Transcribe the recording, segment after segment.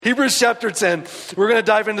Hebrews chapter 10, we're going to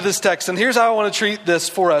dive into this text, and here's how I want to treat this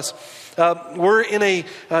for us. We're in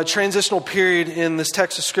a transitional period in this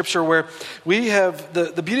text of Scripture where we have,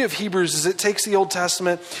 the beauty of Hebrews is it takes the Old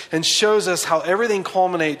Testament and shows us how everything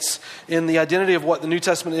culminates in the identity of what the New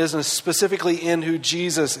Testament is, and specifically in who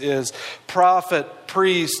Jesus is. Prophet,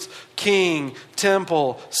 priest, king,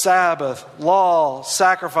 temple, Sabbath, law,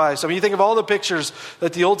 sacrifice. I mean, you think of all the pictures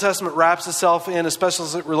that the Old Testament wraps itself in, especially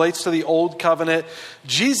as it relates to the Old Covenant.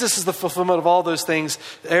 Jesus is the fulfillment of all those things.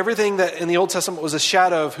 Everything that in the Old Testament was a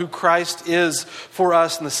shadow of who Christ is for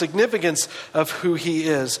us and the significance of who he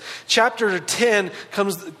is. Chapter 10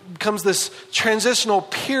 comes this transitional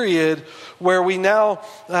period where we now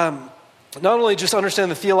not only just understand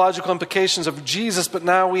the theological implications of Jesus, but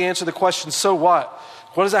now we answer the question, so what?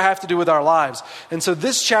 What does that have to do with our lives? And so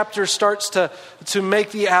this chapter starts to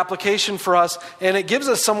make the application for us, and it gives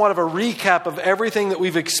us somewhat of a recap of everything that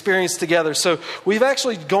we've experienced together. So we've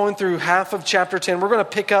actually gone through half of chapter 10. We're going to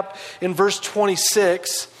pick up in verse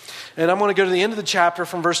 26, and I'm going to go to the end of the chapter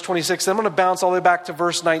from verse 26. Then I'm going to bounce all the way back to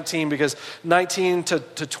verse 19, because 19 to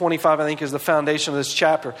 25, I think, is the foundation of this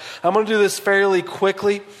chapter. I'm going to do this fairly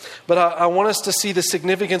quickly, but I want us to see the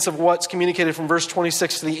significance of what's communicated from verse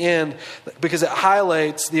 26 to the end, because it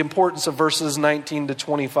highlights the importance of verses 19 to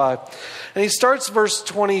 25. And he starts verse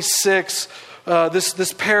 26,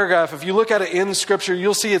 this paragraph. If you look at it in Scripture,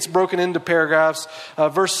 you'll see it's broken into paragraphs.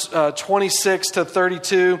 Verse 26 to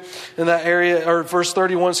 32 in that area, or verse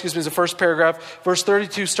 31, is the first paragraph. Verse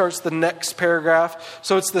 32 starts the next paragraph.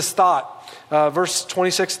 So it's this thought. Verse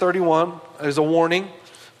 26, 31 is a warning.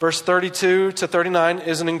 Verse 32 to 39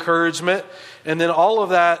 is an encouragement. And then all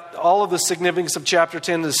of the significance of chapter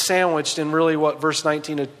 10 is sandwiched in really what verse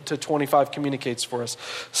 19 to 25 communicates for us.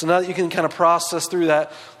 So now that you can kind of process through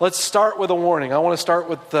that, let's start with a warning. I want to start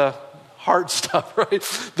with the hard stuff, right?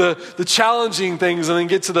 The challenging things, and then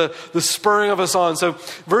get to the spurring of us on. So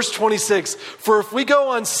verse 26, for if we go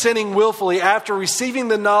on sinning willfully after receiving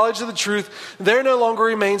the knowledge of the truth, there no longer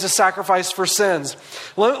remains a sacrifice for sins.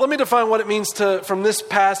 Let me define what it means from this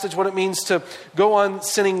passage, what it means to go on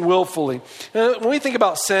sinning willfully. When we think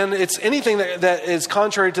about sin, it's anything that is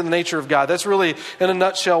contrary to the nature of God. That's really, in a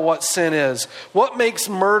nutshell, what sin is. What makes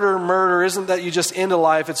murder isn't that you just end a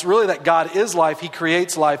life. It's really that God is life. He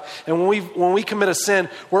creates life. And when we commit a sin,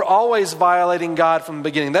 we're always violating God from the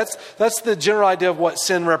beginning. That's the general idea of what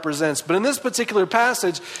sin represents. But in this particular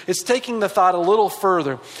passage, it's taking the thought a little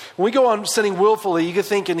further. When we go on sinning willfully, you could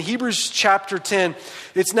think in Hebrews chapter 10,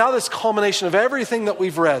 it's now this culmination of everything that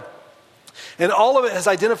we've read. And all of it has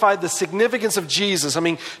identified the significance of Jesus. I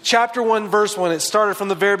mean, chapter 1, verse 1, it started from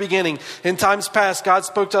the very beginning. In times past, God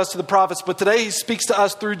spoke to us to the prophets, but today he speaks to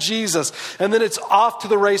us through Jesus. And then it's off to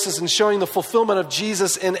the races and showing the fulfillment of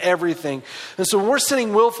Jesus in everything. And so when we're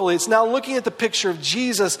sinning willfully, it's now looking at the picture of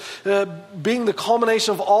Jesus being the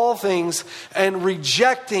culmination of all things and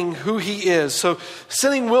rejecting who he is. So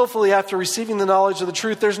sinning willfully after receiving the knowledge of the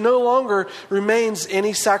truth, there's no longer remains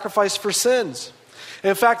any sacrifice for sins.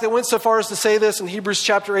 In fact, it went so far as to say this in Hebrews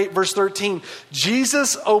chapter 8, verse 13.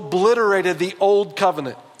 Jesus obliterated the old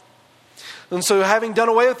covenant. And so having done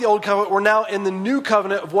away with the old covenant, we're now in the new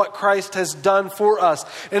covenant of what Christ has done for us.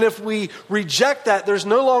 And if we reject that, there's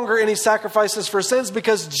no longer any sacrifices for sins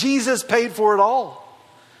because Jesus paid for it all.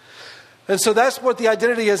 And so that's what the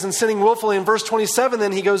identity is in sinning willfully. In verse 27,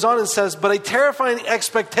 then he goes on and says, but a terrifying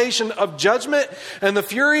expectation of judgment and the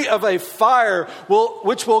fury of a fire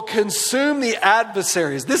which will consume the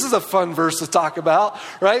adversaries. This is a fun verse to talk about,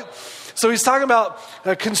 right? So he's talking about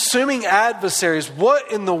consuming adversaries.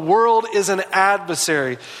 What in the world is an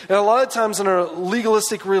adversary? And a lot of times in our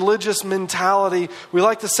legalistic religious mentality, we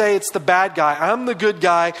like to say it's the bad guy. I'm the good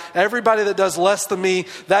guy. Everybody that does less than me,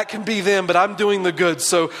 that can be them, but I'm doing the good,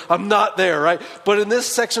 so I'm not there, right? But in this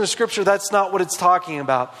section of Scripture, that's not what it's talking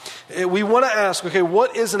about. We want to ask, okay,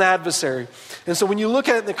 what is an adversary? And so when you look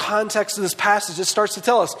at it in the context of this passage, it starts to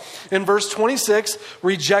tell us. In verse 26,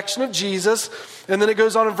 rejection of Jesus. And then it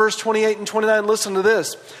goes on in verse 28 and 29. Listen to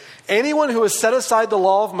this. Anyone who has set aside the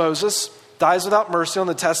law of Moses dies without mercy on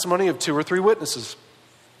the testimony of 2 or 3 witnesses.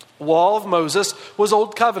 The law of Moses was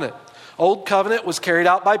Old Covenant. Old Covenant was carried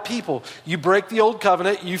out by people. You break the Old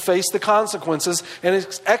Covenant, you face the consequences, and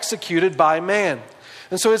it's executed by man.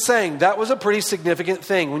 And so it's saying that was a pretty significant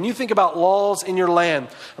thing. When you think about laws in your land,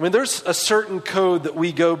 I mean, there's a certain code that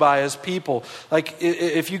we go by as people. Like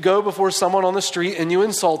if you go before someone on the street and you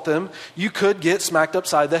insult them, you could get smacked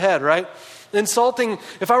upside the head, right? Insulting,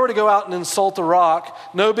 if I were to go out and insult a rock,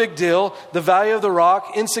 no big deal. The value of the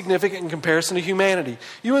rock, insignificant in comparison to humanity.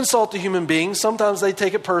 You insult a human being, sometimes they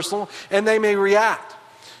take it personal and they may react.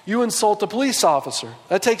 You insult a police officer,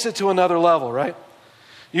 that takes it to another level, right?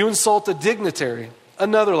 You insult a dignitary,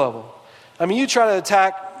 another level. I mean, you try to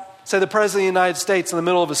attack, say, the President of the United States in the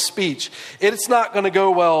middle of a speech. It's not going to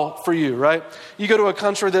go well for you, right? You go to a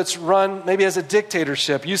country that's run maybe as a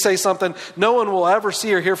dictatorship. You say something, no one will ever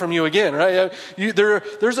see or hear from you again, right?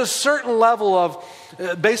 There's a certain level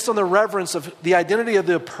of, based on the reverence of the identity of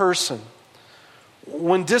the person.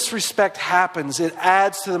 When disrespect happens, it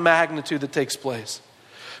adds to the magnitude that takes place.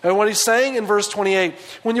 And what he's saying in verse 28,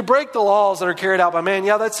 when you break the laws that are carried out by man,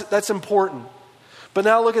 yeah, that's important. But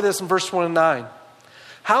now look at this in verse 29.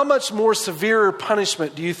 How much more severe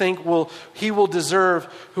punishment do you think he will deserve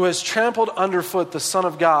who has trampled underfoot the Son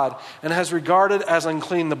of God and has regarded as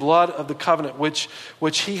unclean the blood of the covenant which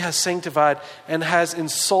he has sanctified and has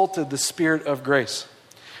insulted the Spirit of grace?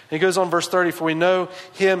 And he goes on verse 30, for we know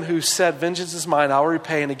him who said, vengeance is mine, I will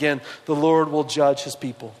repay, and again, the Lord will judge his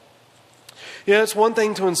people. You know, it's one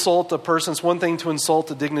thing to insult a person, it's one thing to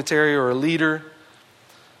insult a dignitary or a leader.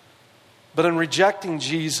 But in rejecting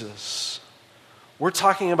Jesus, we're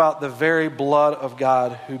talking about the very blood of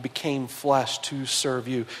God who became flesh to serve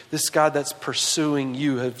you. This God that's pursuing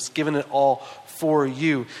you, has given it all for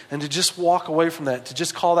you. And to just walk away from that, to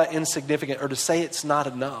just call that insignificant or to say it's not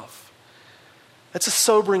enough. That's a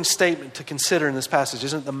sobering statement to consider in this passage,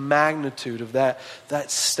 isn't it? The magnitude of that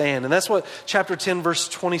stand. And that's what chapter 10, verse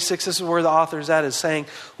 26, this is where the author is at, is saying,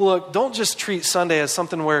 look, don't just treat Sunday as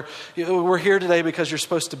something where we're here today because you're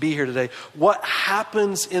supposed to be here today. What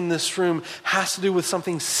happens in this room has to do with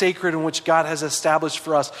something sacred in which God has established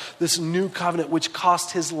for us, this new covenant which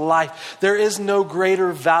cost his life. There is no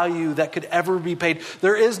greater value that could ever be paid.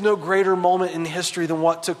 There is no greater moment in history than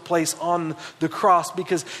what took place on the cross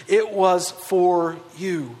because it was for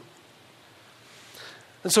you.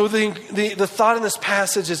 And so the thought in this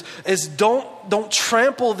passage is don't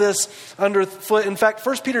trample this underfoot. In fact,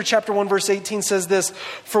 1 Peter chapter 1 verse 18 says this,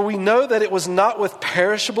 for we know that it was not with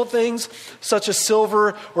perishable things such as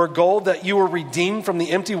silver or gold that you were redeemed from the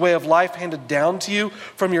empty way of life handed down to you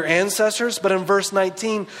from your ancestors. But in verse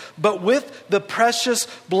 19, but with the precious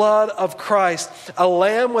blood of Christ, a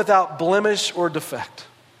lamb without blemish or defect.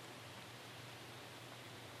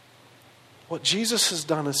 What Jesus has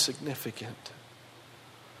done is significant.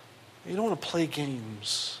 You don't want to play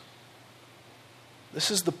games.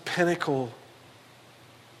 This is the pinnacle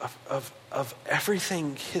of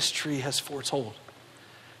everything history has foretold.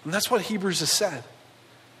 And that's what Hebrews has said.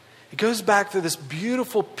 It goes back to this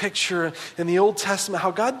beautiful picture in the Old Testament,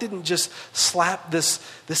 how God didn't just slap this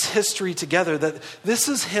history together, that this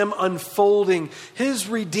is him unfolding his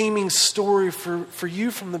redeeming story for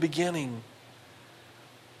you from the beginning.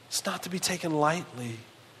 It's not to be taken lightly,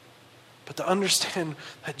 but to understand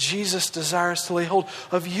that Jesus desires to lay hold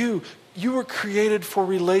of you. You were created for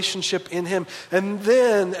relationship in him. And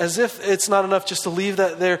then, as if it's not enough just to leave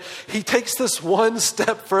that there, he takes this one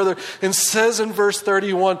step further and says in verse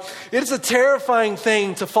 31, it's a terrifying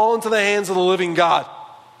thing to fall into the hands of the living God.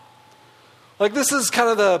 Like this is kind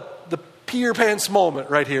of the pee your pants moment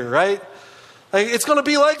right here, right? Like, it's going to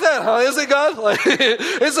be like that, huh? Is it, God? Like,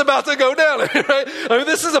 it's about to go down, right? I mean,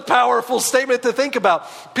 this is a powerful statement to think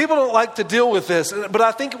about. People don't like to deal with this, but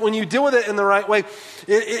I think when you deal with it in the right way,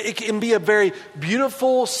 it can be a very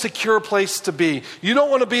beautiful, secure place to be. You don't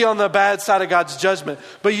want to be on the bad side of God's judgment,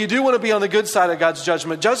 but you do want to be on the good side of God's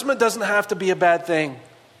judgment. Judgment doesn't have to be a bad thing.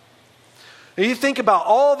 And you think about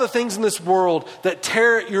all the things in this world that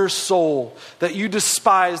tear at your soul, that you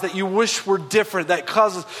despise, that you wish were different, that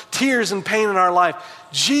causes tears and pain in our life.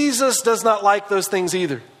 Jesus does not like those things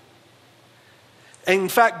either. And in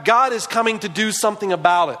fact, God is coming to do something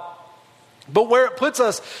about it. But where it puts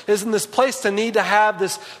us is in this place to need to have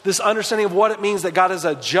this understanding of what it means that God is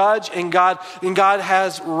a judge and God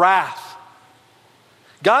has wrath.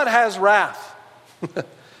 God has wrath.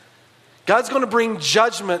 God's going to bring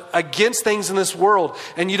judgment against things in this world,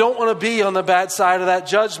 and you don't want to be on the bad side of that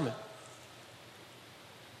judgment.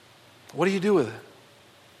 What do you do with it?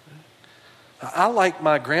 I like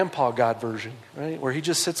my grandpa God version, right? Where he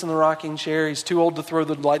just sits in the rocking chair. He's too old to throw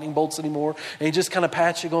the lightning bolts anymore. And he just kind of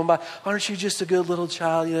pats you going by. Aren't you just a good little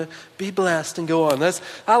child? You know, be blessed and go on.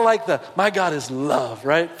 I like my God is love,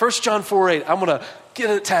 right? 1 John 4:8. I'm going to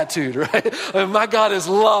get it tattooed, right? My God is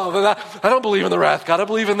love. And I don't believe in the wrath God. I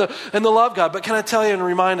believe in the love God. But can I tell you and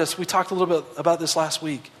remind us, we talked a little bit about this last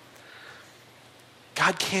week.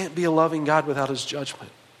 God can't be a loving God without his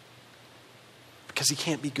judgment. Because he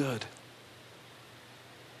can't be good.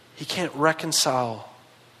 He can't reconcile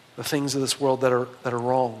the things of this world that are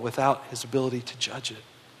wrong without his ability to judge it.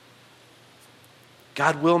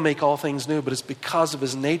 God will make all things new, but it's because of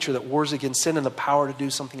his nature that wars against sin and the power to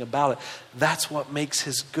do something about it. That's what makes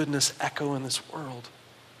his goodness echo in this world.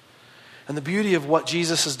 And the beauty of what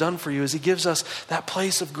Jesus has done for you is he gives us that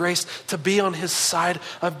place of grace to be on his side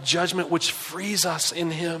of judgment, which frees us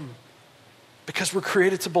in him because we're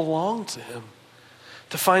created to belong to him,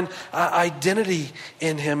 to find identity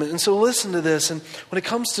in him. And so listen to this. And when it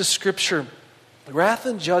comes to Scripture, wrath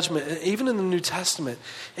and judgment, even in the New Testament,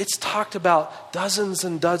 it's talked about dozens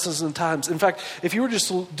and dozens of times. In fact, if you were just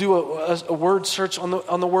to do a word search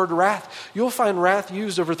on the word wrath, you'll find wrath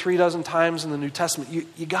used over 36 times in the New Testament.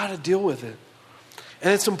 You got to deal with it.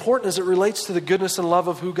 And it's important as it relates to the goodness and love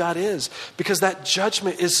of who God is, because that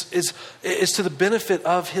judgment is to the benefit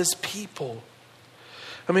of his people.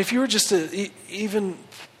 I mean, if you were just to even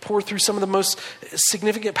pour through some of the most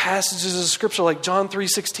significant passages of Scripture, like John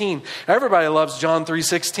 3:16. Everybody loves John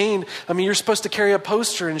 3:16. I mean, you're supposed to carry a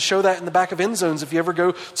poster and show that in the back of end zones if you ever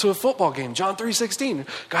go to a football game. John 3:16.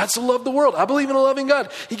 God so loved the world. I believe in a loving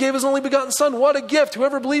God. He gave his only begotten Son. What a gift.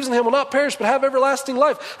 Whoever believes in him will not perish but have everlasting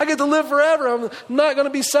life. I get to live forever. I'm not going to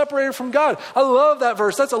be separated from God. I love that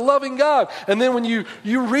verse. That's a loving God. And then when you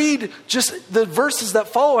read just the verses that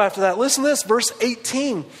follow after that, listen to this, verse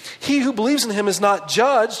 18. He who believes in him is not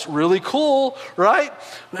judged. Really cool, right?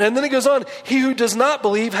 And then it goes on, he who does not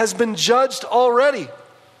believe has been judged already.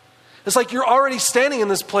 It's like you're already standing in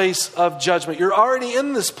this place of judgment. You're already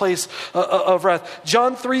in this place of wrath.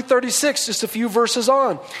 John 3:36, just a few verses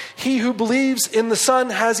on. He who believes in the Son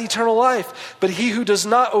has eternal life, but he who does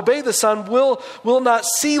not obey the Son will not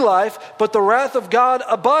see life, but the wrath of God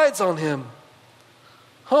abides on him.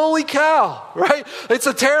 Holy cow, right? It's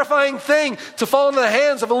a terrifying thing to fall into the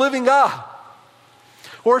hands of a living God.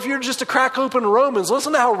 Or if you're just to crack open Romans,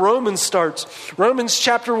 listen to how Romans starts. Romans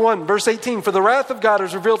chapter 1, verse 18. For the wrath of God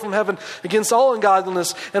is revealed from heaven against all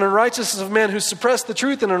ungodliness and unrighteousness of men who suppress the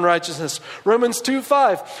truth in unrighteousness. Romans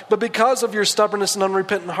 2:5. But because of your stubbornness and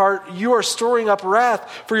unrepentant heart, you are storing up wrath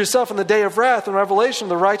for yourself in the day of wrath and revelation of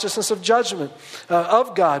the righteousness of judgment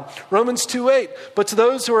of God. Romans 2:8. But to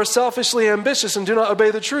those who are selfishly ambitious and do not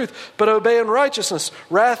obey the truth, but obey unrighteousness,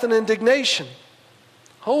 wrath and indignation.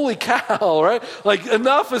 Holy cow, right? Like,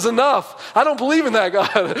 enough is enough. I don't believe in that,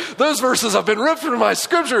 God. Those verses have been ripped from my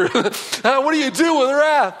Scripture. What do you do with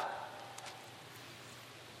wrath?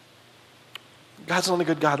 God's not a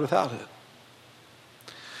good God without it.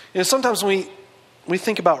 You know, sometimes when we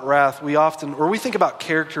think about wrath, we think about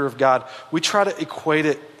character of God, we try to equate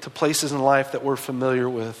it to places in life that we're familiar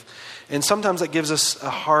with. And sometimes that gives us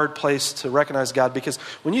a hard place to recognize God, because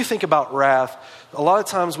when you think about wrath, a lot of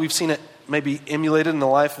times we've seen it maybe emulated in the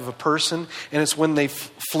life of a person, and it's when they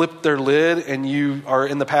flip their lid and you are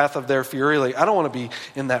in the path of their fury. Like, I don't want to be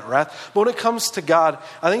in that wrath. But when it comes to God,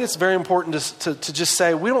 I think it's very important to just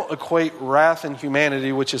say we don't equate wrath in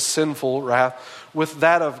humanity, which is sinful wrath, with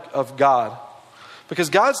that of God. Because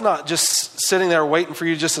God's not just sitting there waiting for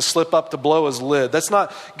you just to slip up to blow his lid. That's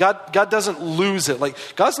not, God doesn't lose it. Like,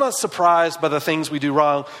 God's not surprised by the things we do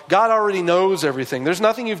wrong. God already knows everything. There's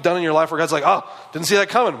nothing you've done in your life where God's like, oh, didn't see that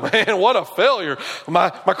coming. Man, what a failure.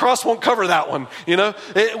 My cross won't cover that one. You know,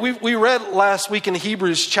 we read last week in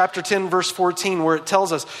Hebrews chapter 10, verse 14, where it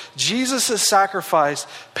tells us Jesus' sacrifice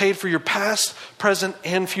paid for your past, present,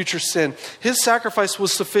 and future sin. His sacrifice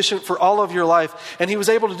was sufficient for all of your life. And he was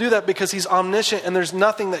able to do that because he's omniscient, and there's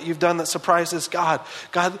nothing that you've done that surprises God.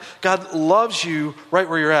 God loves you right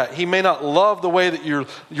where you're at. He may not love the way that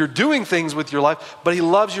you're doing things with your life, but he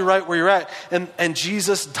loves you right where you're at. And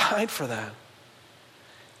Jesus died for that.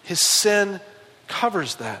 His sin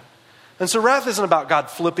covers that. And so wrath isn't about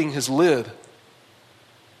God flipping his lid,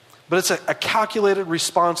 but it's a calculated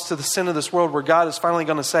response to the sin of this world, where God is finally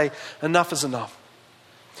going to say, enough is enough.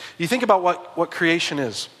 You think about what creation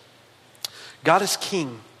is. God is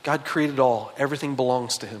king. God created all. Everything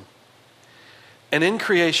belongs to him. And in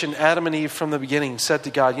creation, Adam and Eve from the beginning said to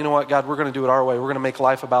God, you know what, God, we're going to do it our way. We're going to make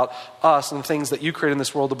life about us, and the things that you created in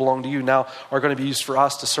this world that belong to you now are going to be used for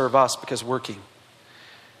us to serve us because we're king.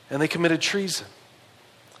 And they committed treason.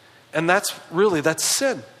 And that's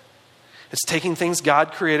sin. It's taking things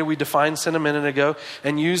God created, we defined sin a minute ago,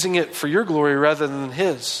 and using it for your glory rather than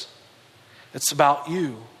his. It's about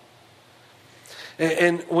you.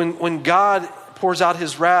 And when God pours out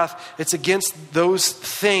his wrath, it's against those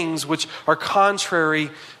things which are contrary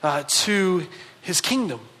to his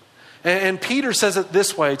kingdom. And Peter says it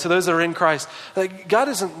this way to those that are in Christ: God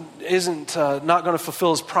isn't not going to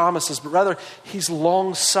fulfill his promises, but rather he's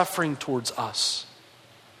long-suffering towards us,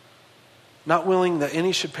 not willing that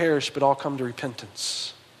any should perish, but all come to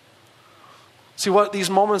repentance. See, what these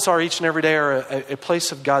moments are each and every day are a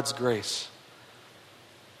place of God's grace.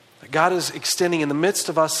 God is extending, in the midst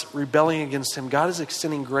of us rebelling against him, God is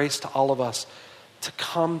extending grace to all of us to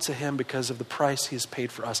come to him because of the price he has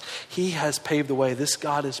paid for us. He has paved the way. This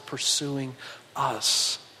God is pursuing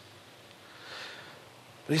us.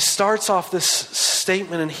 But he starts off this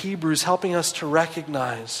statement in Hebrews helping us to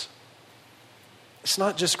recognize it's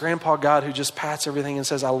not just Grandpa God who just pats everything and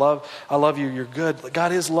says, I love you, you're good.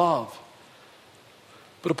 God is love.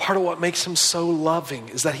 But a part of what makes him so loving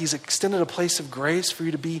is that he's extended a place of grace for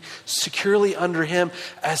you to be securely under him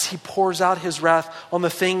as he pours out his wrath on the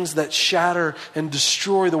things that shatter and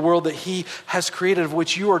destroy the world that he has created, of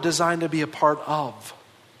which you are designed to be a part of.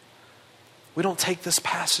 We don't take this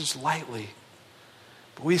passage lightly,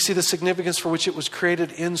 but we see the significance for which it was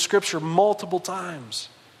created in Scripture multiple times.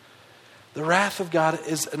 The wrath of God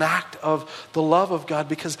is an act of the love of God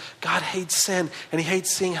because God hates sin and he hates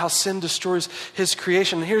seeing how sin destroys his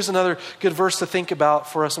creation. And here's another good verse to think about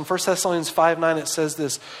for us. In 1 Thessalonians 5:9 it says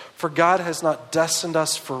this, for God has not destined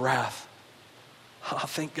us for wrath. Oh,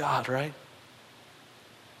 thank God, right?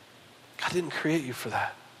 God didn't create you for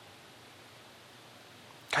that.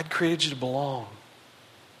 God created you to belong.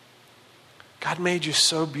 God made you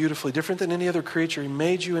so beautifully, different than any other creature. He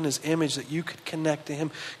made you in his image that you could connect to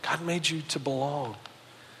him. God made you to belong.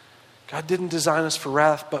 God didn't design us for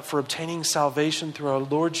wrath, but for obtaining salvation through our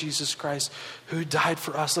Lord Jesus Christ, who died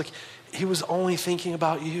for us. Look, he was only thinking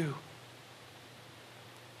about you.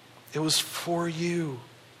 It was for you.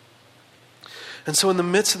 And so in the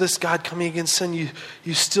midst of this God coming against sin,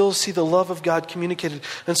 you still see the love of God communicated.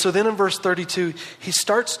 And so then in verse 32, he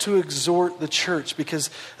starts to exhort the church because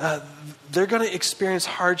they're going to experience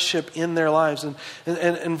hardship in their lives. And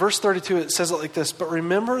in verse 32, it says it like this, but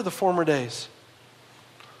remember the former days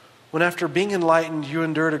when after being enlightened, you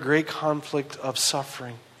endured a great conflict of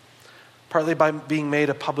suffering, partly by being made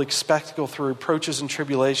a public spectacle through reproaches and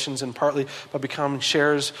tribulations, and partly by becoming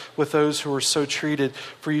sharers with those who were so treated.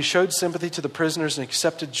 For you showed sympathy to the prisoners and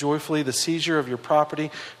accepted joyfully the seizure of your property,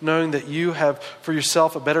 knowing that you have for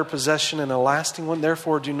yourself a better possession and a lasting one.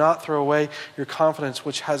 Therefore, do not throw away your confidence,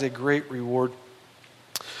 which has a great reward.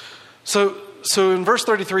 So in verse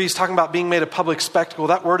 33, he's talking about being made a public spectacle.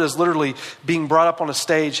 That word is literally being brought up on a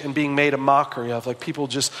stage and being made a mockery of, like people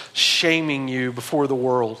just shaming you before the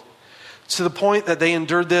world. To the point that they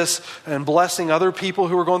endured this and blessing other people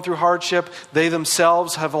who were going through hardship. They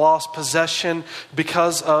themselves have lost possession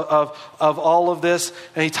because of all of this.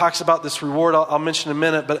 And he talks about this reward I'll mention in a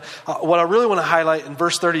minute. But what I really want to highlight in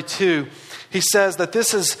verse 32, he says that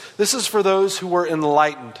this is for those who were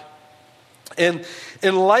enlightened. And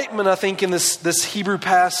enlightenment, I think, in this Hebrew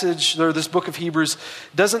passage, or this book of Hebrews,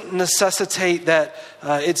 doesn't necessitate that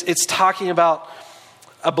it's talking about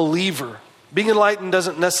a believer. Being enlightened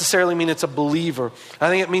doesn't necessarily mean it's a believer. I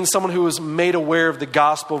think it means someone who was made aware of the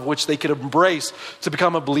gospel of which they could embrace to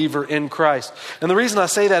become a believer in Christ. And the reason I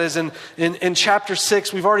say that is in chapter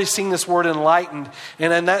 6, we've already seen this word enlightened.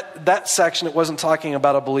 And in that section, it wasn't talking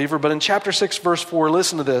about a believer. But in chapter 6, verse 4,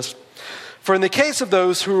 listen to this. For in the case of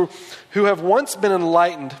those who have once been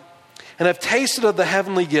enlightened and have tasted of the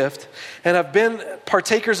heavenly gift and have been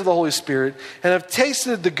partakers of the Holy Spirit and have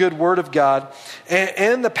tasted the good word of God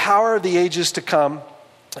and the power of the ages to come,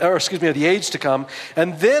 of the age to come,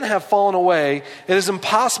 and then have fallen away, it is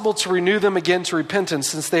impossible to renew them again to repentance,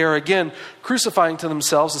 since they are again crucifying to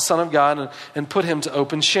themselves the Son of God and put him to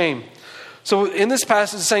open shame. So in this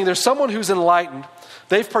passage, it's saying there's someone who's enlightened.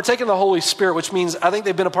 They've partaken of the Holy Spirit, which means I think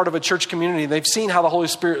they've been a part of a church community. They've seen how the Holy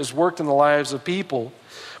Spirit has worked in the lives of people.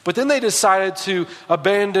 But then they decided to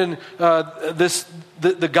abandon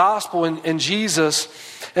the gospel in Jesus.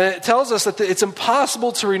 And it tells us that it's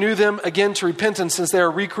impossible to renew them again to repentance, since they are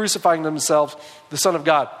re-crucifying themselves, the Son of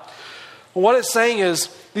God. Well, what it's saying is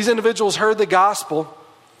these individuals heard the gospel.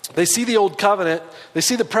 They see the old covenant. They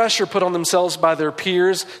see the pressure put on themselves by their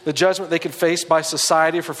peers, the judgment they could face by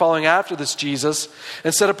society for following after this Jesus.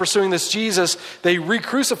 Instead of pursuing this Jesus, they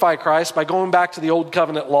re-crucify Christ by going back to the old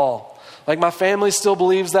covenant law. Like, my family still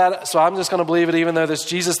believes that, so I'm just going to believe it even though this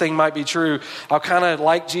Jesus thing might be true. I'll kind of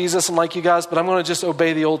like Jesus and like you guys, but I'm going to just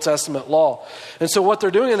obey the Old Testament law. And so what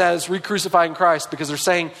they're doing in that is re-crucifying Christ, because they're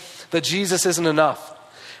saying that Jesus isn't enough.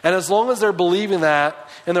 And as long as they're believing that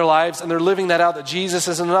in their lives and they're living that out, that Jesus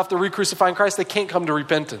isn't enough, they're re-crucifying Christ, they can't come to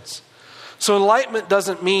repentance. So enlightenment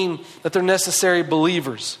doesn't mean that they're necessary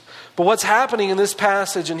believers. But what's happening in this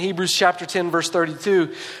passage in Hebrews chapter 10, verse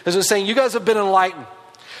 32, is it's saying you guys have been enlightened.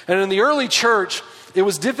 And in the early church, it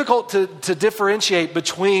was difficult to differentiate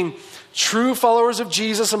between true followers of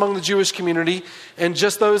Jesus among the Jewish community and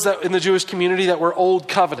just those that in the Jewish community that were old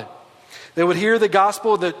covenant. They would hear the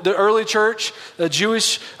gospel. The early church, the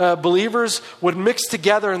Jewish believers would mix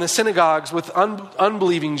together in the synagogues with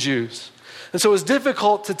unbelieving Jews. And so it was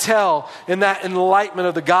difficult to tell in that enlightenment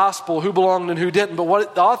of the gospel who belonged and who didn't. But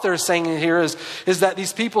what the author is saying here is that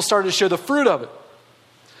these people started to show the fruit of it.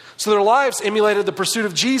 So their lives emulated the pursuit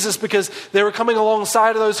of Jesus because they were coming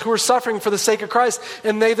alongside of those who were suffering for the sake of Christ,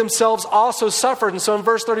 and they themselves also suffered. And so in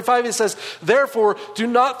verse 35 it says, "Therefore, do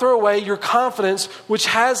not throw away your confidence, which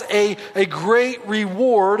has a great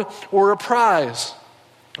reward," or a prize.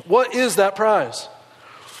 What is that prize?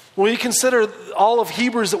 When you consider all of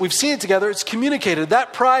Hebrews that we've seen together, it's communicated.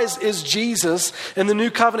 That prize is Jesus and the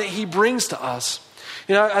new covenant he brings to us.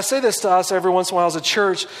 You know, I say this to us every once in a while as a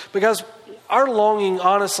church because our longing,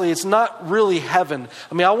 honestly, it's not really heaven.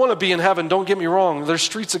 I mean, I want to be in heaven, don't get me wrong. There's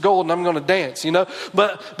streets of gold and I'm going to dance, you know.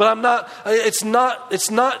 But I'm not, it's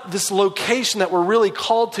not this location that we're really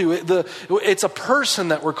called to. It's a person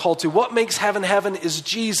that we're called to. What makes heaven heaven is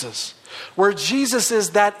Jesus. Where Jesus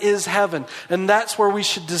is, that is heaven. And that's where we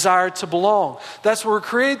should desire to belong. That's where we're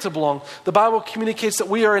created to belong. The Bible communicates that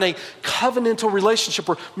we are in a covenantal relationship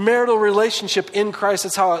or marital relationship in Christ.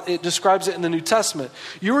 That's how it describes it in the New Testament.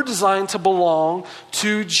 You are designed to belong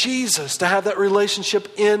to Jesus, to have that relationship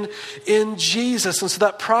in Jesus. And so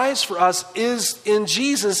that prize for us is in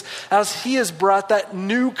Jesus as he has brought that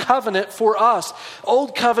new covenant for us.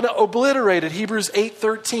 Old covenant obliterated, Hebrews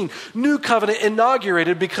 8:13. New covenant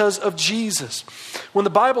inaugurated because of Jesus. When the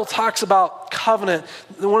Bible talks about covenant,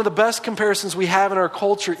 one of the best comparisons we have in our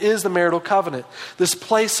culture is the marital covenant. This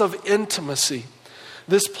place of intimacy,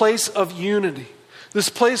 this place of unity, this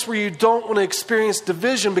place where you don't want to experience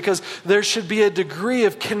division because there should be a degree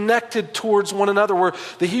of connected towards one another, where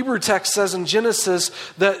the Hebrew text says in Genesis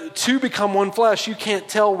that two become one flesh. You can't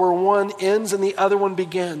tell where one ends and the other one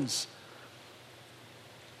begins.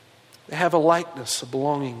 They have a likeness, a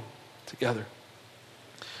belonging together.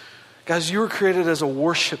 Guys, you were created as a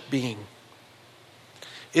worship being.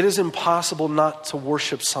 It is impossible not to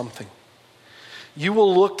worship something. You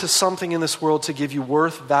will look to something in this world to give you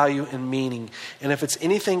worth, value, and meaning. And if it's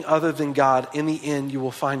anything other than God, in the end, you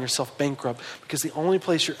will find yourself bankrupt, because the only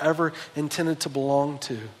place you're ever intended to belong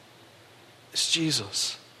to is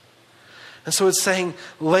Jesus. And so it's saying,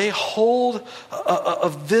 lay hold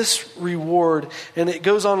of this reward. And it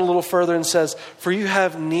goes on a little further and says, for you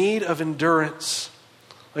have need of endurance.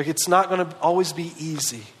 Like, it's not going to always be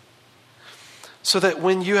easy. So that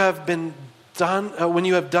when you have done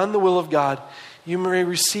the will of God, you may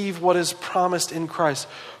receive what is promised in Christ.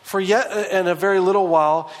 For yet in a very little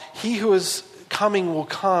while, he who is coming will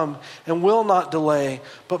come and will not delay,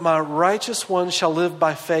 but my righteous one shall live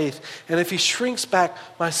by faith. And if he shrinks back,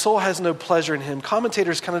 my soul has no pleasure in him.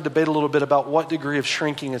 Commentators kind of debate a little bit about what degree of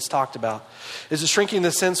shrinking it's talked about. Is it shrinking in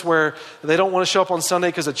the sense where they don't want to show up on Sunday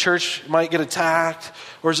because a church might get attacked?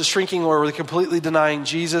 Or is it shrinking where they're completely denying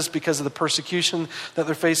Jesus because of the persecution that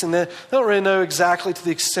they're facing? They don't really know exactly to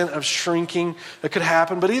the extent of shrinking that could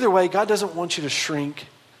happen. But either way, God doesn't want you to shrink.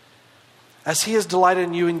 As he has delighted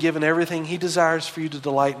in you and given everything, he desires for you to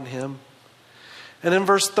delight in him. And in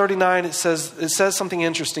verse 39, it says something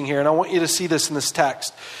interesting here, and I want you to see this in this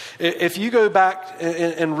text. If you go back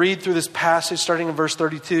and read through this passage, starting in verse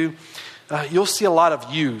 32, you'll see a lot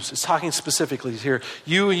of yous. It's talking specifically here.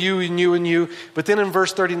 You and you and you and you. But then in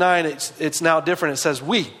verse 39, it's now different. It says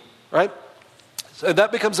we, right? So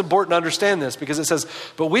that becomes important to understand this, because it says,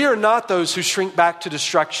 but we are not those who shrink back to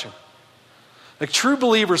destruction. Like true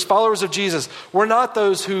believers, followers of Jesus, we're not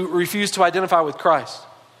those who refuse to identify with Christ,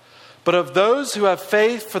 but of those who have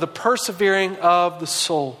faith for the persevering of the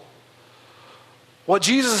soul. What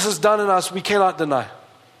Jesus has done in us, we cannot deny.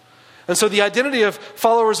 And so the identity of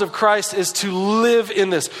followers of Christ is to live in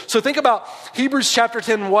this. So think about Hebrews chapter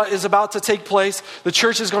 10, what is about to take place. The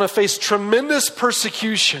church is going to face tremendous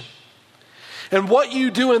persecution. And what you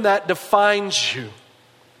do in that defines you.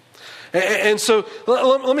 And so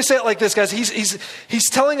let me say it like this, guys. He's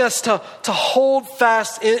telling us to hold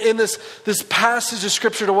fast in this passage of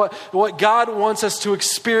Scripture to what God wants us to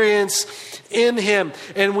experience in him.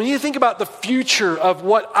 And when you think about the future of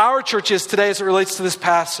what our church is today as it relates to this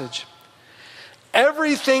passage,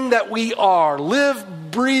 everything that we are,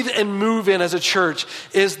 live, breathe, and move in as a church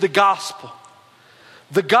is the gospel.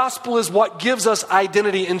 The gospel is what gives us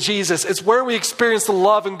identity in Jesus. It's where we experience the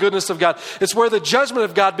love and goodness of God. It's where the judgment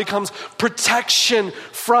of God becomes protection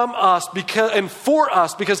from us and for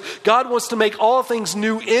us, because God wants to make all things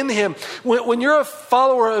new in him. When you're a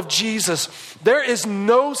follower of Jesus, there is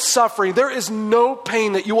no suffering, there is no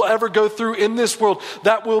pain that you will ever go through in this world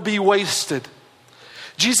that will be wasted.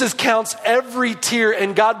 Jesus counts every tear,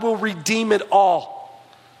 and God will redeem it all.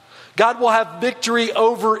 God will have victory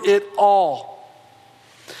over it all.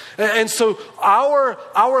 And so our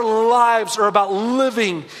lives are about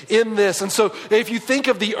living in this. And so if you think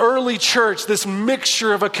of the early church, this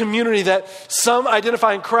mixture of a community that some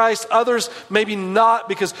identify in Christ, others maybe not,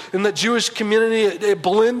 because in the Jewish community it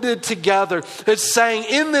blended together. It's saying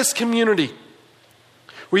in this community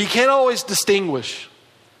where you can't always distinguish,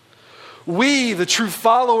 we, the true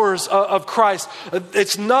followers of Christ,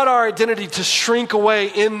 it's not our identity to shrink away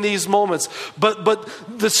in these moments, but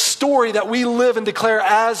the story that we live and declare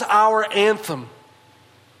as our anthem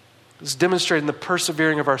is demonstrating the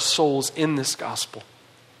persevering of our souls in this gospel.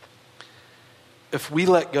 If we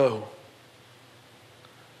let go,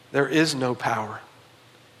 there is no power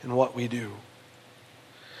in what we do.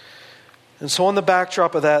 And so on the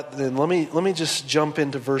backdrop of that, then let me just jump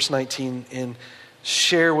into verse 19 and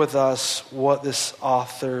share with us what this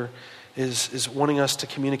author is wanting us to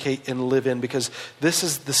communicate and live in, because this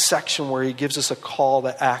is the section where he gives us a call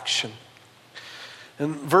to action.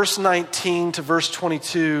 And verse 19 to verse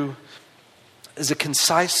 22 is a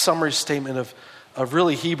concise summary statement of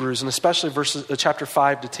really Hebrews, and especially chapter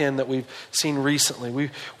 5 to 10 that we've seen recently.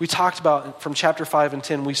 We talked about from chapter 5 and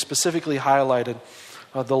 10, we specifically highlighted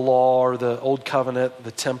the law or the old covenant,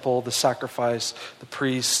 the temple, the sacrifice, the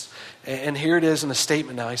priest. And here it is in a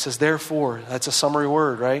statement now. He says, therefore, that's a summary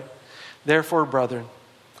word, right? Therefore, brethren,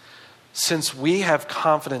 since we have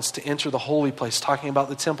confidence to enter the holy place, talking about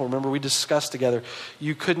the temple. Remember, we discussed together,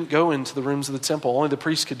 you couldn't go into the rooms of the temple. Only the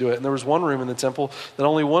priest could do it. And there was one room in the temple that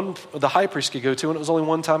only the high priest could go to, and it was only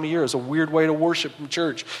one time a year. It was a weird way to worship in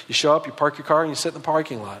church. You show up, you park your car, and you sit in the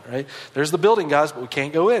parking lot, right? There's the building, guys, but we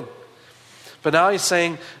can't go in. But now he's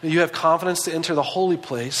saying you have confidence to enter the holy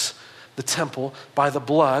place, the temple, by the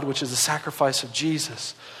blood, which is the sacrifice of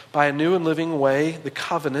Jesus, by a new and living way, the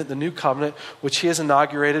covenant, the new covenant, which he has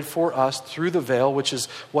inaugurated for us through the veil, which is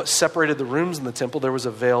what separated the rooms in the temple. There was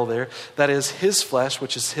a veil there. That is his flesh,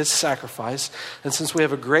 which is his sacrifice. And since we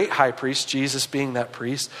have a great high priest, Jesus being that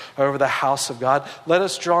priest, over the house of God, let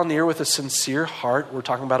us draw near with a sincere heart. We're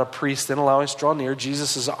talking about a priest then allowing us to draw near.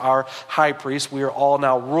 Jesus is our high priest. We are all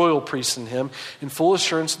now royal priests in him, in full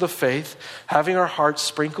assurance of the faith, having our hearts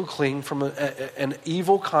sprinkled clean from an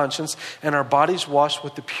evil conscience and our bodies washed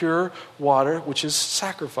with the pure water, which is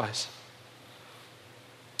sacrifice.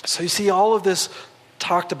 So you see all of this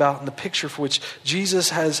talked about in the picture for which Jesus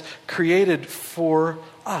has created for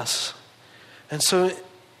us. And so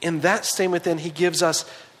in that statement then, he gives us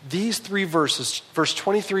these three verses, verse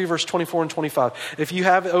 23, verse 24, and 25. If you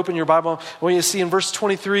have open your Bible, I want you to see in verse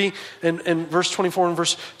 23 and verse 24 and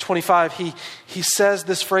verse 25, he says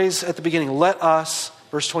this phrase at the beginning, let us.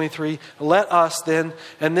 Verse 23, let us then.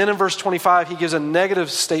 And then in verse 25, he gives a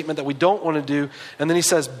negative statement that we don't want to do. And then he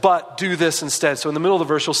says, but do this instead. So in the middle of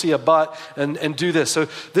the verse, you'll see a but and do this. So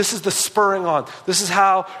this is the spurring on. This is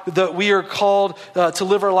how we are called to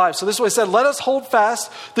live our lives. So this is what he said, let us hold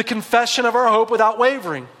fast the confession of our hope without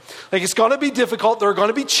wavering. Like, it's going to be difficult. There are going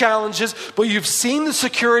to be challenges, but you've seen the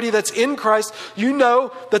security that's in Christ. You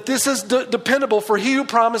know that this is dependable, for he who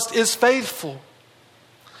promised is faithful.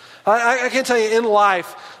 I can tell you in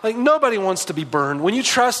life, like, nobody wants to be burned. When you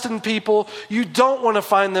trust in people, you don't want to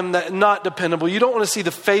find them that not dependable. You don't want to see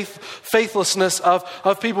the faithlessness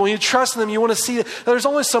of people. When you trust in them, you want to see that there's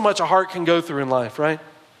only so much a heart can go through in life, right?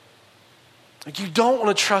 Like, you don't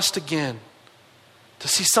want to trust again to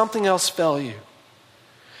see something else fail you.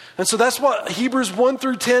 And so that's what Hebrews 1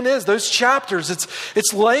 through 10 is, those chapters.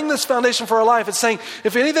 It's laying this foundation for our life. It's saying,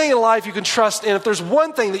 if anything in life you can trust in, if there's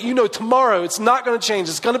one thing that you know tomorrow, it's not going to change,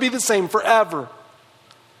 it's going to be the same forever,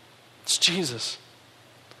 it's Jesus.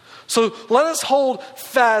 So let us hold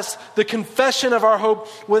fast the confession of our hope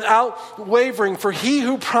without wavering, for he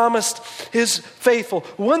who promised is faithful.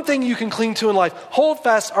 One thing you can cling to in life, hold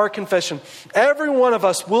fast our confession. Every one of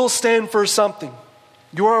us will stand for something.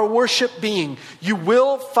 You are a worship being. You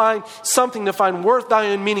will find something to find worth,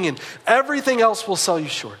 value, and meaning in. Everything else will sell you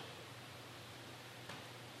short.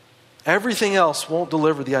 Everything else won't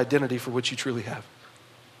deliver the identity for which you truly have.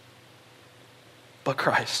 But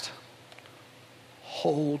Christ.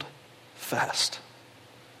 Hold fast.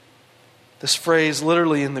 This phrase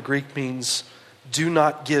literally in the Greek means, do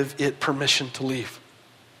not give it permission to leave.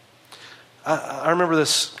 I remember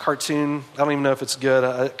this cartoon. I don't even know if it's good.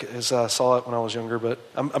 I saw it when I was younger, but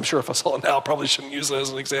I'm sure if I saw it now, I probably shouldn't use it as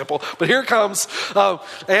an example. But here it comes.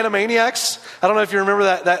 Animaniacs. I don't know if you remember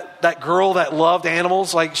that girl that loved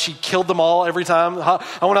animals. Like, she killed them all every time.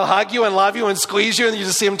 I want to hug you and love you and squeeze you, and you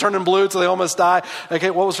just see them turning blue until they almost die. Okay,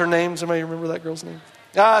 what was her name? Does anybody remember that girl's name?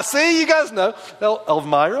 See, you guys know.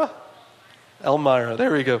 Elvira. Elmira,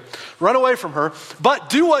 there we go. Run away from her, but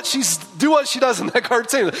do what she does in that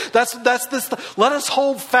cartoon. That's this. Let us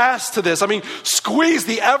hold fast to this. I mean, squeeze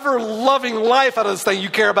the ever-loving life out of this thing. You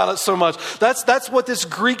care about it so much. That's what this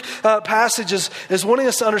Greek passage is wanting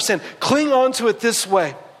us to understand. Cling on to it this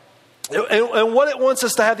way. And what it wants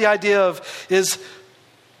us to have the idea of is,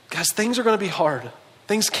 guys, things are going to be hard.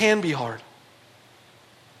 Things can be hard.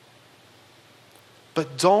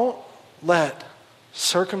 But don't let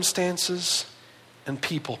circumstances and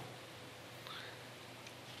people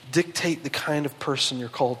dictate the kind of person you're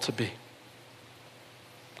called to be.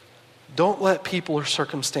 Don't let people or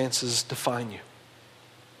circumstances define you.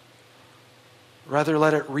 Rather,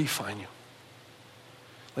 let it refine you.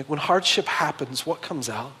 Like when hardship happens, what comes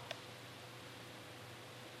out?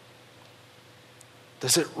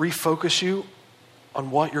 Does it refocus you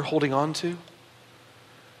on what you're holding on to?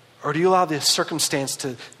 Or do you allow the circumstance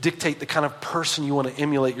to dictate the kind of person you want to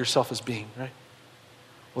emulate yourself as being, right?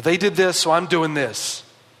 Well, they did this, so I'm doing this.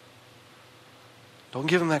 Don't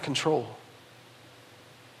give them that control.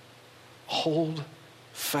 Hold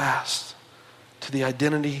fast to the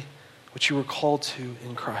identity which you were called to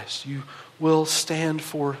in Christ. You will stand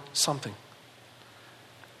for something.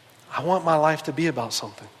 I want my life to be about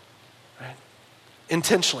something, right?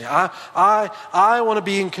 Intentionally. I want to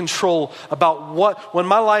be in control about when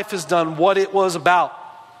my life is done, what it was about.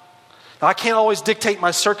 Now, I can't always dictate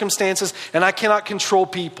my circumstances, and I cannot control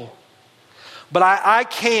people. But I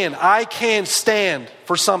can stand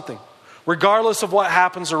for something, regardless of what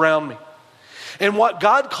happens around me. And what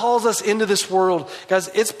God calls us into this world, guys,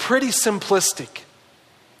 it's pretty simplistic.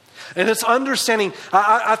 And it's understanding,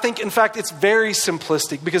 I think, in fact, it's very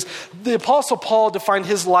simplistic because the Apostle Paul defined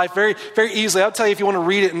his life very, very easily. I'll tell you if you want to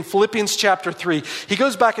read it in Philippians chapter 3. He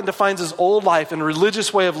goes back and defines his old life and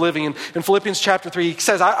religious way of living. In Philippians chapter 3, he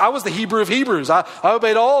says, I was the Hebrew of Hebrews. I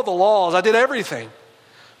obeyed all the laws. I did everything.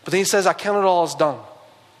 But then he says, I count it all as dung.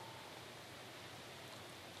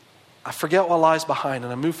 I forget what lies behind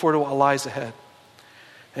and I move forward to what lies ahead.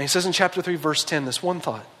 And he says in chapter 3, verse 10, this one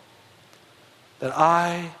thought, that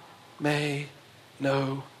I may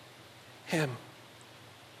know him.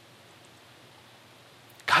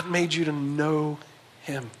 God made you to know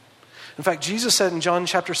him. In fact, Jesus said in John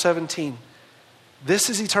chapter 17, this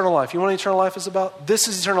is eternal life. You know what eternal life is about? This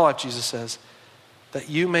is eternal life, Jesus says, that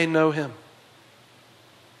you may know him.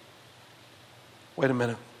 Wait a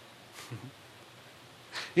minute.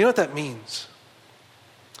 You know what that means?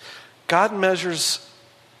 God measures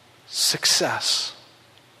success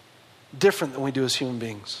different than we do as human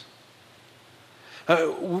beings.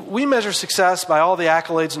 We measure success by all the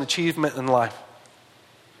accolades and achievement in life.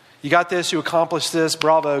 You got this, you accomplished this,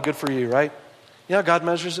 bravo, good for you, right? You know how God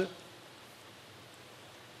measures it?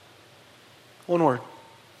 One word.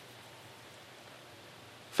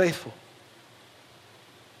 Faithful.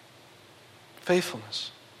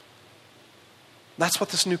 Faithfulness. That's what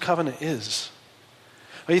this new covenant is.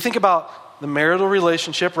 When you think about the marital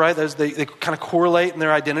relationship, right? They kind of correlate in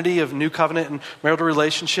their identity of new covenant and marital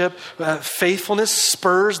relationship. Faithfulness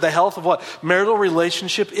spurs the health of what marital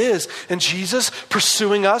relationship is. And Jesus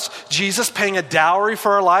pursuing us, Jesus paying a dowry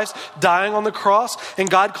for our lives, dying on the cross, and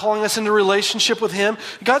God calling us into relationship with him.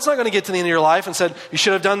 God's not going to get to the end of your life and said, you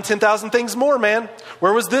should have done 10,000 things more, man.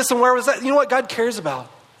 Where was this and where was that? You know what God cares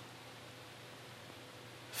about?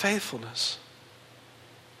 Faithfulness.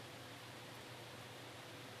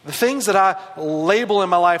 The things that I label in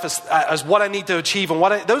my life as what I need to achieve and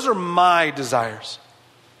those are my desires.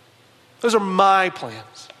 Those are my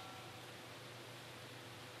plans.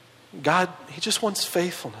 God, he just wants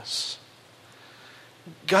faithfulness.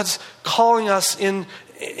 God's calling us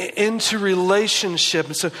into relationship.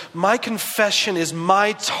 And so my confession is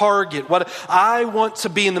my target. What I want to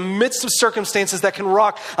be in the midst of circumstances that can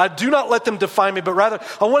rock. I do not let them define me, but rather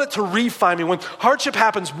I want it to refine me. When hardship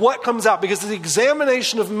happens, what comes out? Because it's the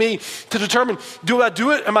examination of me to determine, do I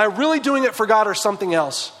do it? Am I really doing it for God or something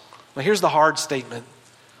else? Now here's the hard statement.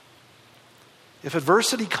 If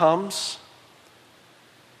adversity comes,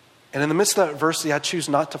 and in the midst of that adversity, I choose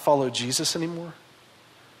not to follow Jesus anymore,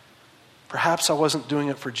 perhaps I wasn't doing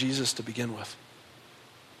it for Jesus to begin with.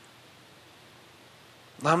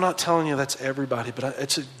 Now, I'm not telling you that's everybody, but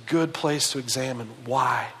it's a good place to examine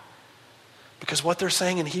why. Because what they're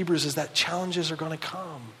saying in Hebrews is that challenges are going to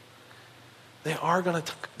come. They're going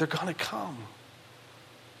to come.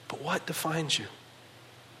 But what defines you?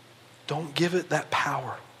 Don't give it that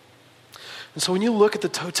power. And so when you look at the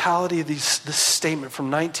totality of this statement from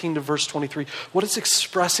 19 to verse 23, what it's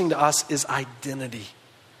expressing to us is identity.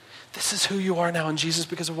 This is who you are now in Jesus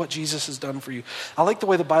because of what Jesus has done for you. I like the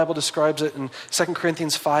way the Bible describes it in 2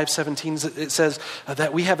 Corinthians 5:17. It says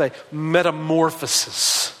that we have a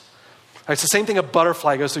metamorphosis. It's the same thing a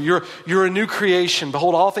butterfly goes through. You're a new creation.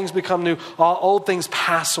 Behold, all things become new. All old things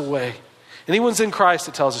pass away. Anyone's in Christ,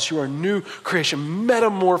 it tells us you are a new creation,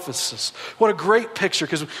 metamorphosis. What a great picture,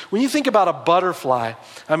 because when you think about a butterfly,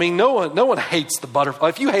 I mean, no one hates the butterfly.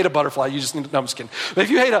 If you hate a butterfly, you just need to, no, I'm just kidding. But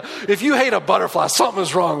if you hate a butterfly, something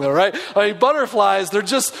is wrong though, right? I mean, butterflies,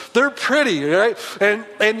 they're pretty, right?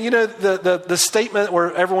 And you know, the statement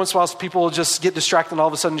where every once in a while people will just get distracted and all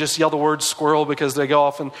of a sudden just yell the word squirrel because they go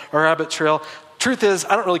off on a rabbit trail. Truth is,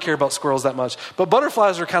 I don't really care about squirrels that much, but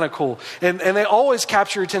butterflies are kind of cool. And they always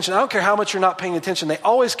capture your attention. I don't care how much you're not paying attention. They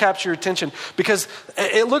always capture your attention because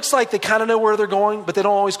it looks like they kind of know where they're going, but they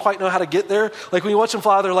don't always quite know how to get there. Like when you watch them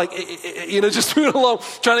fly, they're like, just moving along,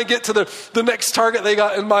 trying to get to the next target they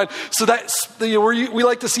got in mind. So that's, we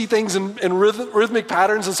like to see things in rhythmic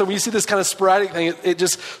patterns. And so when you see this kind of sporadic thing, it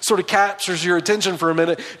just sort of captures your attention for a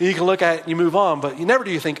minute and you can look at it and you move on. But you never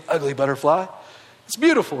do think, ugly butterfly. It's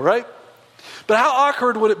beautiful, right? But how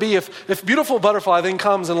awkward would it be if beautiful butterfly then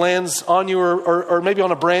comes and lands on you or maybe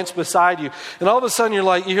on a branch beside you, and all of a sudden you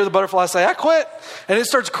hear the butterfly say, I quit, and it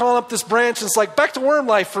starts crawling up this branch, and it's like back to worm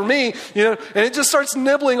life for me, and it just starts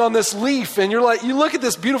nibbling on this leaf, and you look at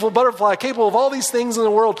this beautiful butterfly capable of all these things in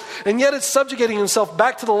the world, and yet it's subjugating himself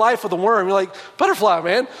back to the life of the worm. You're like, butterfly,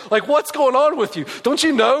 man, like what's going on with you? Don't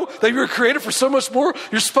you know that you were created for so much more?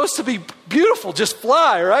 You're supposed to be beautiful, just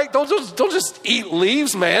fly, right? Don't just eat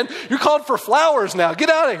leaves, man. You're called for flowers now. Get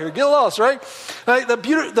out of here. Get lost, right?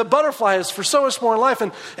 The butterfly is for so much more in life.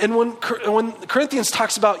 And when Corinthians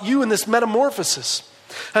talks about you in this metamorphosis,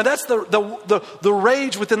 and that's the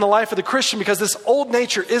rage within the life of the Christian, because this old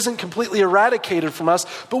nature isn't completely eradicated from us,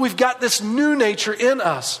 but we've got this new nature in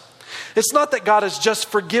us. It's not that God has just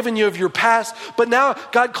forgiven you of your past, but now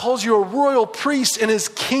God calls you a royal priest in his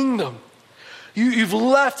kingdom. You've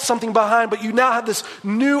left something behind, but you now have this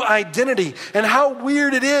new identity. And how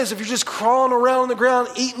weird it is if you're just crawling around on the ground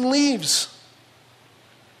eating leaves.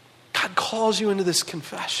 God calls you into this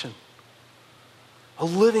confession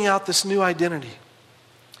of living out this new identity.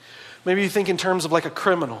 Maybe you think in terms of like a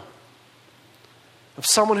criminal. If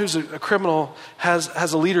someone who's a criminal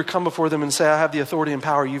has a leader come before them and say, I have the authority and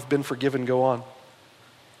power, you've been forgiven, go on.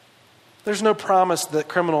 There's no promise that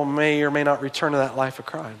criminal may or may not return to that life of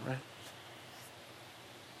crime, right?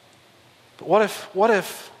 But what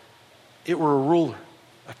if it were a ruler,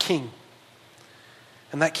 a king,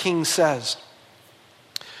 and that king says,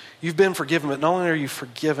 you've been forgiven, but not only are you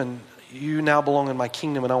forgiven, you now belong in my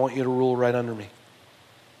kingdom and I want you to rule right under me.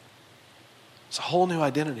 It's a whole new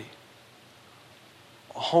identity,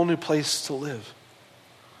 a whole new place to live,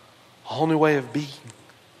 a whole new way of being.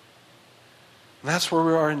 And that's where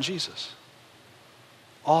we are in Jesus.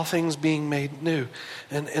 All things being made new.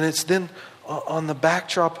 And it's then on the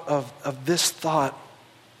backdrop of this thought,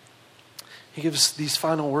 he gives these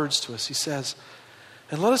final words to us. He says,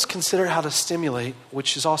 and let us consider how to stimulate,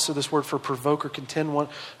 which is also this word for provoke or contend one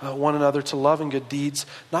another to love and good deeds,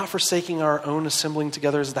 not forsaking our own assembling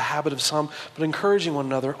together as the habit of some, but encouraging one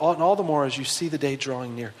another, and all the more as you see the day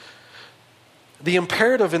drawing near. The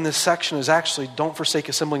imperative in this section is actually don't forsake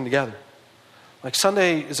assembling together. Like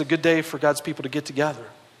Sunday is a good day for God's people to get together.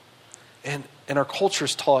 And our culture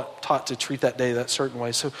is taught to treat that day that certain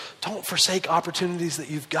way. So don't forsake opportunities that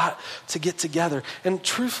you've got to get together. And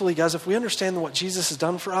truthfully, guys, if we understand what Jesus has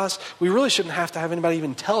done for us, we really shouldn't have to have anybody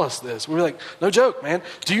even tell us this. We're like, no joke, man.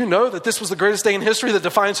 Do you know that this was the greatest day in history that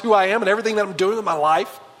defines who I am and everything that I'm doing in my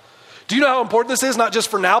life? Do you know how important this is, not just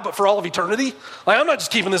for now, but for all of eternity? Like, I'm not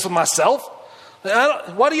just keeping this with myself.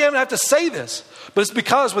 Why do you even have to say this? But it's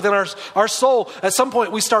because within our soul, at some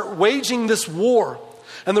point, we start waging this war.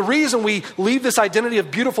 And the reason we leave this identity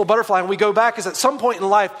of beautiful butterfly and we go back is at some point in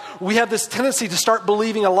life, we have this tendency to start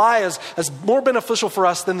believing a lie as more beneficial for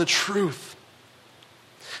us than the truth.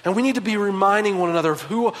 And we need to be reminding one another of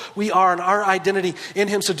who we are and our identity in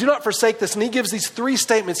him. So do not forsake this. And he gives these three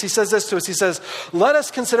statements. He says this to us. He says, let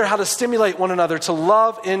us consider how to stimulate one another to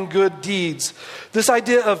love and good deeds. This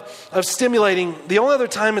idea of stimulating, the only other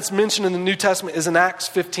time it's mentioned in the New Testament is in Acts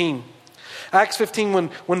 15. Acts 15,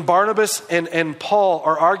 when Barnabas and Paul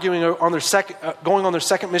are arguing on going on their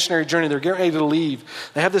second missionary journey, they're getting ready to leave.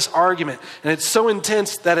 They have this argument, and it's so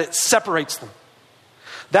intense that it separates them.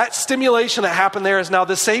 That stimulation that happened there is now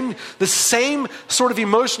the same sort of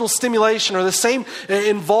emotional stimulation or the same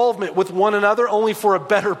involvement with one another, only for a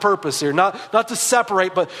better purpose here. Not to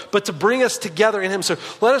separate, but to bring us together in him. So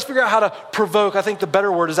let us figure out how to provoke. I think the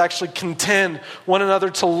better word is actually contend one another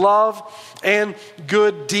to love and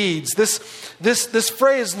good deeds. This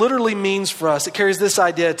phrase literally means for us, it carries this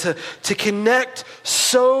idea to connect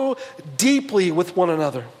so deeply with one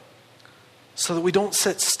another so that we don't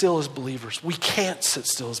sit still as believers. We can't sit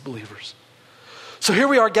still as believers. So here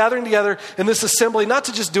we are gathering together in this assembly, not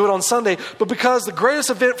to just do it on Sunday, but because the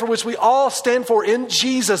greatest event for which we all stand for in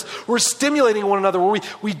Jesus, we're stimulating one another, where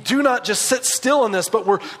we do not just sit still in this, but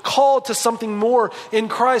we're called to something more in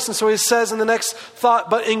Christ. And so he says in the next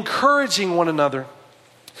thought, but encouraging one another.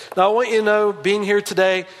 Now I want you to know, being here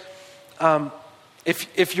today,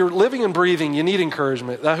 if you're living and breathing, you need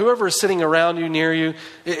encouragement. Now, whoever is sitting around you, near you,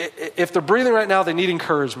 if they're breathing right now, they need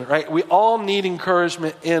encouragement, right? We all need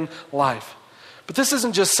encouragement in life. But this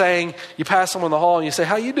isn't just saying you pass someone in the hall and you say,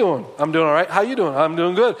 how you doing? I'm doing all right. How you doing? I'm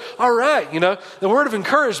doing good. All right. The word of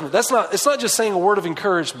encouragement, it's not just saying a word of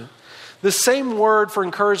encouragement. The same word for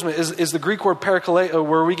encouragement is the Greek word parakaleo,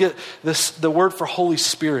 where we get the word for Holy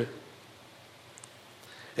Spirit.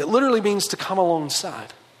 It literally means to come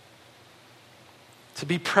alongside. To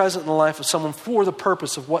be present in the life of someone for the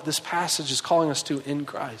purpose of what this passage is calling us to in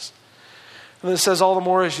Christ. And then it says, all the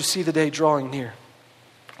more as you see the day drawing near.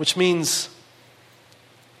 Which means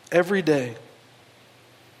every day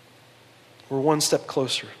we're one step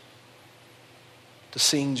closer to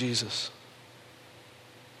seeing Jesus.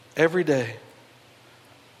 Every day,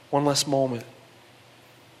 one less moment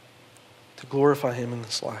to glorify him in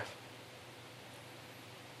this life.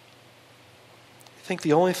 I think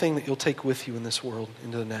the only thing that you'll take with you in this world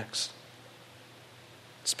into the next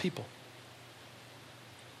is people.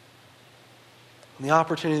 And the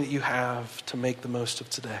opportunity that you have to make the most of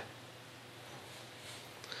today.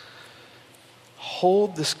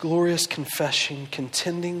 Hold this glorious confession,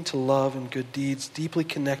 contending to love and good deeds, deeply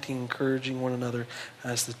connecting, encouraging one another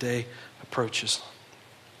as the day approaches.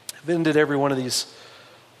 I've ended every one of these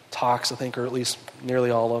talks, I think, or at least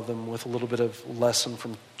nearly all of them, with a little bit of lesson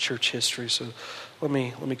from church history. So let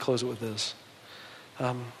me close it with this.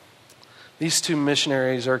 These two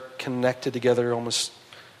missionaries are connected together almost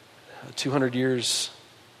 200 years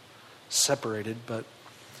separated, but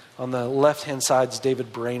on the left-hand side is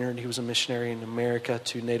David Brainerd. He was a missionary in America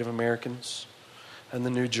to Native Americans in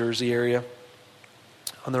the New Jersey area.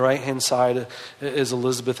 On the right-hand side is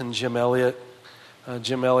Elizabeth and Jim Elliot.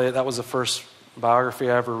 Jim Elliot, that was the first biography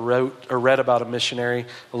I ever wrote or read about a missionary.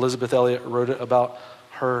 Elizabeth Elliot wrote it about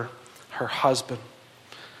her husband.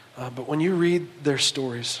 But when you read their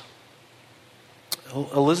stories,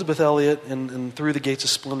 Elizabeth Elliot in Through the Gates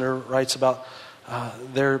of Splendor writes about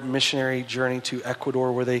their missionary journey to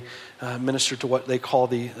Ecuador, where they ministered to what they call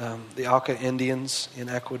the Auca Indians in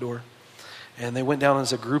Ecuador. And they went down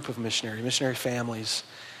as a group of missionary families.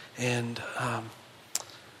 And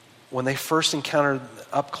when they first encountered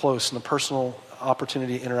up close and the personal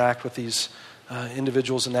opportunity to interact with these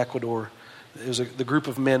individuals in Ecuador, the group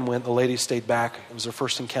of men went, the ladies stayed back. It was their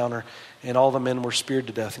first encounter, and all the men were speared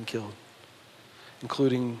to death and killed,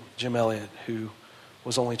 including Jim Elliot, who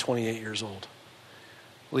was only 28 years old,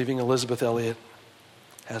 leaving Elizabeth Elliot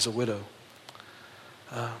as a widow.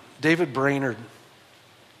 David Brainerd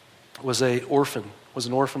was an orphan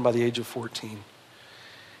by the age of 14.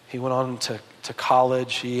 He went on to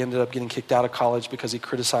college. He ended up getting kicked out of college because he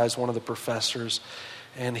criticized one of the professors.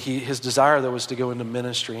 And his desire, though, was to go into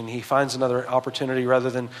ministry. And he finds another opportunity. Rather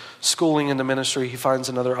than schooling into ministry, he finds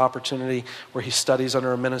another opportunity where he studies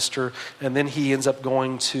under a minister. And then he ends up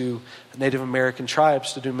going to Native American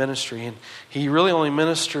tribes to do ministry. And he really only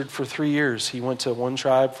ministered for 3 years. He went to one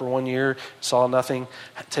tribe for 1 year, saw nothing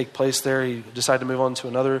take place there. He decided to move on to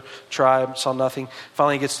another tribe, saw nothing.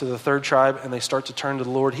 Finally, he gets to the third tribe, and they start to turn to the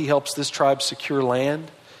Lord. He helps this tribe secure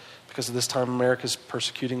land, because at this time America's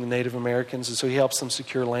persecuting the Native Americans. And so he helps them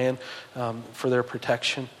secure land for their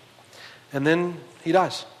protection. And then he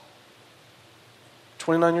dies.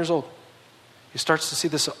 29 years old. He starts to see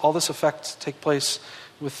all this effect take place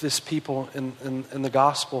with this people in the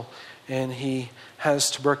gospel. And he has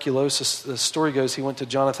tuberculosis. The story goes he went to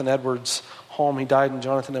Jonathan Edwards' home. He died in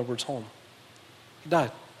Jonathan Edwards' home. He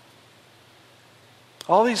died.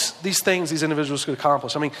 All these things these individuals could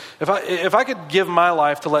accomplish. I mean, if I could give my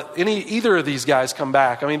life to let either of these guys come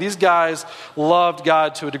back. I mean, these guys loved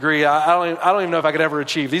God to a degree I don't even know if I could ever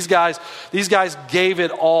achieve. These guys gave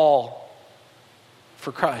it all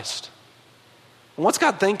for Christ. And what's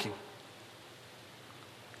God thinking?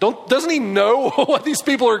 Doesn't he know what these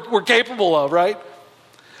people were capable of, right?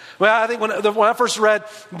 Well, I think when I first read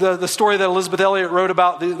the story that Elizabeth Elliot wrote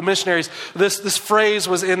about the missionaries, this phrase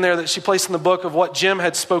was in there that she placed in the book of what Jim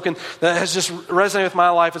had spoken that has just resonated with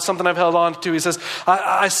my life. It's something I've held on to. He says,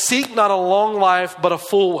 I seek not a long life, but a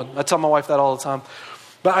full one. I tell my wife that all the time.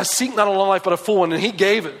 But I seek not a long life, but a full one. And he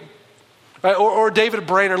gave it. Right? Or David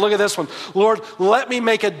Brainerd, look at this one. Lord, let me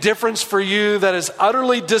make a difference for you that is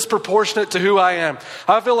utterly disproportionate to who I am.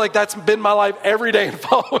 I feel like that's been my life every day in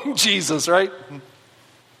following Jesus, right?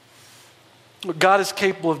 What God is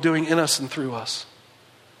capable of doing in us and through us.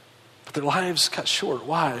 But their lives cut short.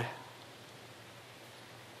 Why?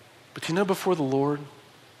 But you know, before the Lord,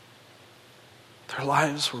 their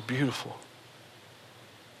lives were beautiful.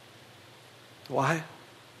 Why?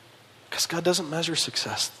 Because God doesn't measure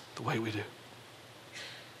success the way we do.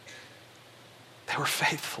 They were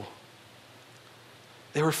faithful.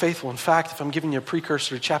 They were faithful. In fact, if I'm giving you a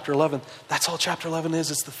precursor to chapter 11, that's all chapter 11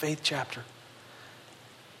 is. It's the faith chapter.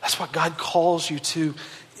 That's what God calls you to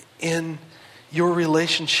in your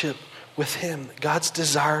relationship with Him. God's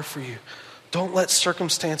desire for you. Don't let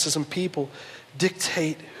circumstances and people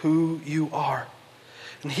dictate who you are.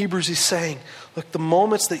 In Hebrews, he's saying, look, the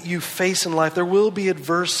moments that you face in life, there will be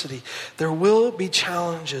adversity. There will be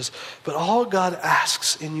challenges. But all God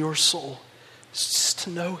asks in your soul is just to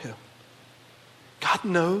know Him. God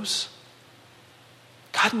knows.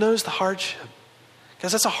 God knows the hardship.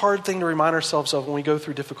 Because that's a hard thing to remind ourselves of when we go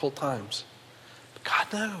through difficult times. But God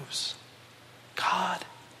knows. God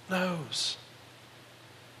knows.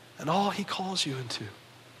 And all He calls you into.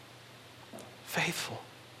 Faithful.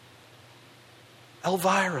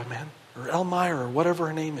 Elvira, man. Or Elmira, or whatever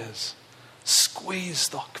her name is. Squeeze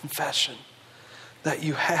the confession that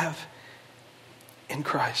you have in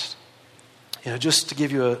Christ. You know, just to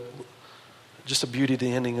give you a beauty to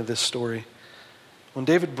the ending of this story. When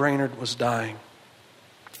David Brainerd was dying,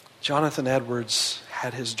 Jonathan Edwards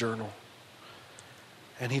had his journal.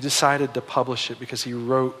 And he decided to publish it because he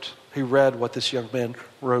read what this young man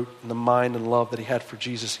wrote in the mind and love that he had for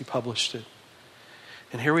Jesus. He published it.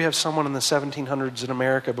 And here we have someone in the 1700s in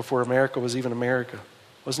America, before America was even America,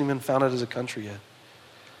 wasn't even founded as a country yet,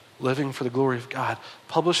 living for the glory of God,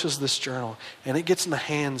 publishes this journal, and it gets in the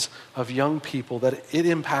hands of young people that it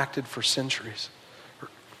impacted for centuries.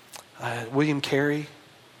 William Carey,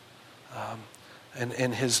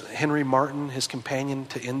 and his Henry Martin, his companion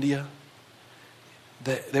to India,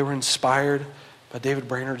 they were inspired by David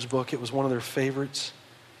Brainerd's book. It was one of their favorites.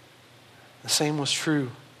 The same was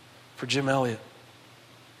true for Jim Elliot.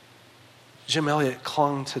 Jim Elliot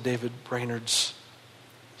clung to David Brainerd's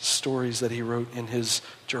stories that he wrote in his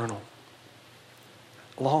journal.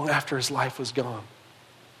 Long after his life was gone,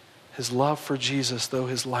 his love for Jesus, though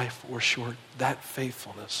his life were short, that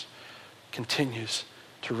faithfulness continues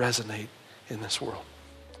to resonate in this world.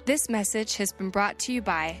 This message has been brought to you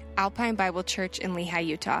by Alpine Bible Church in Lehi,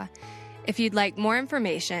 Utah. If you'd like more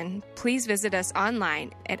information, please visit us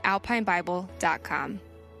online at alpinebible.com.